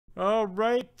All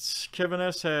right, Kevin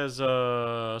S has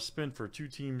a spin for 2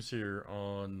 teams here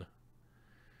on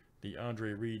the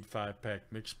Andre Reed 5-pack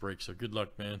mix break. So good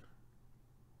luck, man.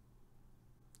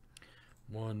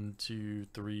 1, 2,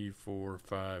 3, 4,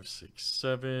 5, 6,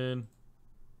 7.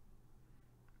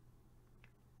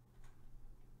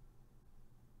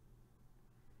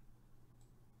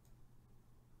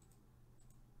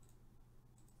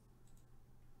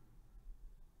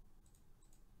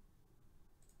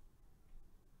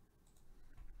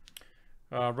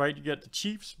 Right, you got the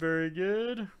Chiefs. Very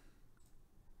good. All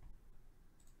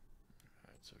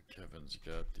right, so Kevin's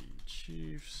got the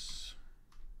Chiefs.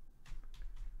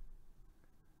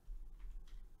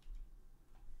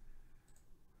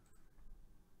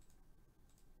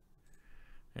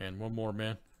 And one more,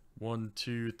 man. 1,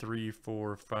 2, 3,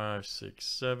 4, 5, 6,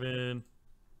 7.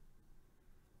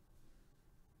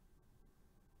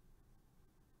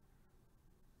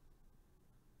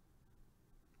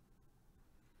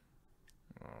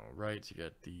 All right, you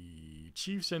got the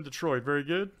Chiefs and Detroit. Very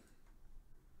good.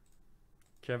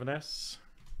 Kevin S.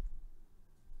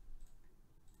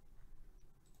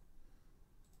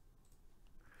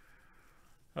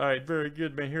 All right, very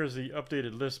good, man. Here's the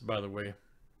updated list, by the way.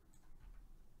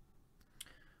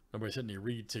 Nobody's hit any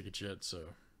Reed tickets yet, so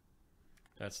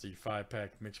that's the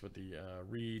 5-pack mixed with the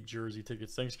Reed jersey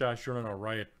tickets. Thanks, guys. Sure, all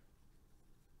right.